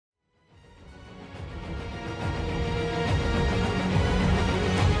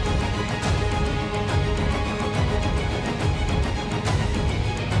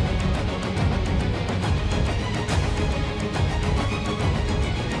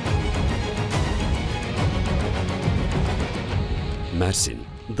Mersin,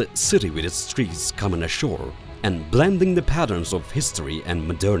 the city with its streets coming ashore and blending the patterns of history and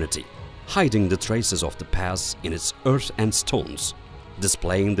modernity, hiding the traces of the past in its earth and stones,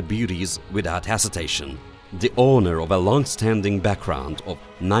 displaying the beauties without hesitation, the owner of a long-standing background of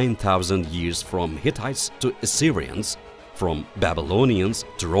 9,000 years from Hittites to Assyrians, from Babylonians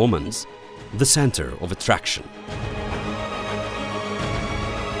to Romans, the center of attraction.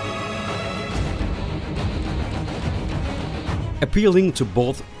 Appealing to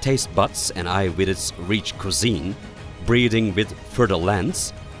both taste buds and eye with its rich cuisine, breathing with fertile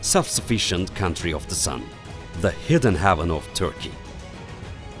lands, self-sufficient country of the sun, the hidden heaven of Turkey.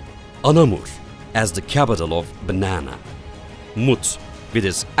 Anamur as the capital of banana, Mut with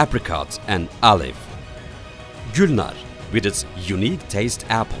its apricot and olive, Gülnar with its unique taste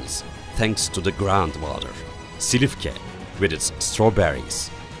apples thanks to the groundwater, Silifke with its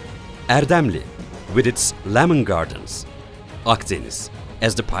strawberries, Erdemli with its lemon gardens, Akdeniz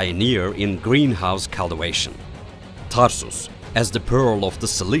as the pioneer in greenhouse cultivation, Tarsus as the pearl of the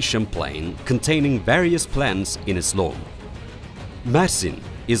Cilician plain containing various plants in its loam. Mersin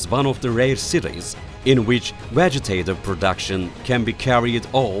is one of the rare cities in which vegetative production can be carried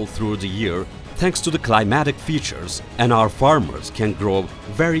all through the year thanks to the climatic features, and our farmers can grow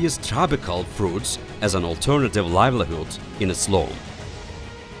various tropical fruits as an alternative livelihood in its loam.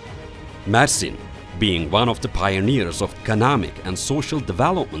 Mersin, being one of the pioneers of economic and social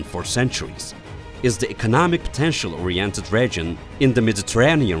development for centuries, is the economic potential-oriented region in the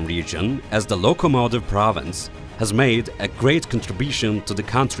Mediterranean region, as the locomotive province has made a great contribution to the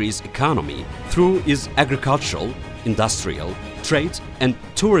country's economy through its agricultural, industrial, trade and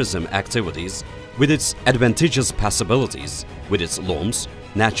tourism activities, with its advantageous possibilities, with its loams,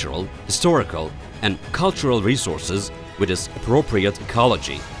 natural, historical and cultural resources, with its appropriate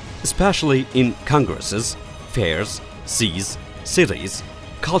ecology, especially in congresses, fairs, seas, cities,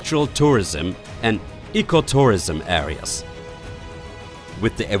 cultural tourism and ecotourism areas.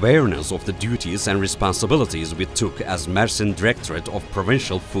 With the awareness of the duties and responsibilities we took as Mersin Directorate of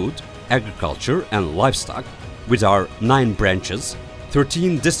Provincial Food, Agriculture and Livestock, with our 9 branches,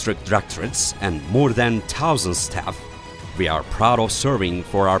 13 district directorates and more than 1,000 staff, we are proud of serving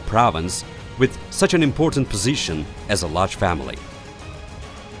for our province with such an important position as a large family.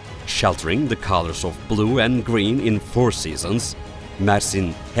 Sheltering the colors of blue and green in 4 seasons,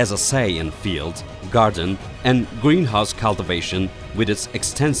 Mersin has a say in field, garden and greenhouse cultivation with its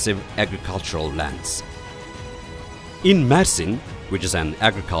extensive agricultural lands. In Mersin, which is an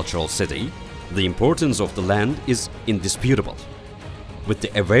agricultural city, the importance of the land is indisputable. With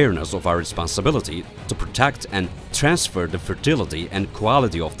the awareness of our responsibility to protect and transfer the fertility and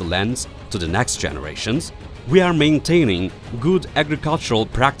quality of the lands to the next generations, we are maintaining good agricultural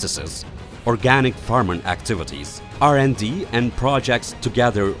practices, organic farming activities, R&D and projects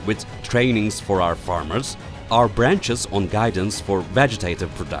together with trainings for our farmers, our branches on guidance for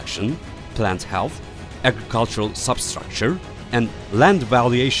vegetative production, plant health, agricultural substructure, and land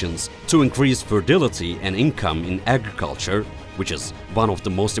valuations to increase fertility and income in agriculture, which is one of the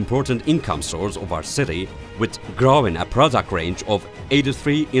most important income sources of our city, with growing a product range of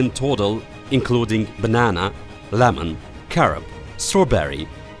 83 in total, including banana, lemon, carob, strawberry,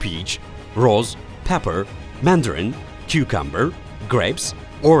 peach, rose, pepper, mandarin, cucumber, grapes,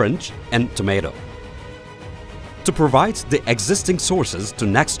 orange and tomato. To provide the existing sources to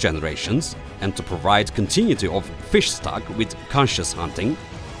next generations and to provide continuity of fish stock with conscious hunting,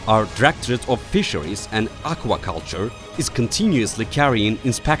 our Directorate of Fisheries and Aquaculture is continuously carrying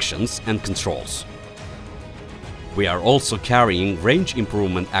inspections and controls. We are also carrying range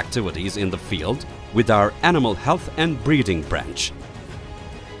improvement activities in the field with our Animal Health and Breeding branch.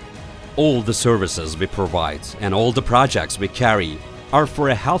 All the services we provide and all the projects we carry are for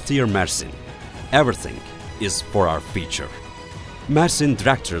a healthier Mersin. Everything is for our future. Mersin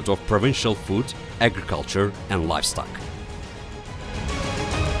Directorate of Provincial Food, Agriculture and Livestock.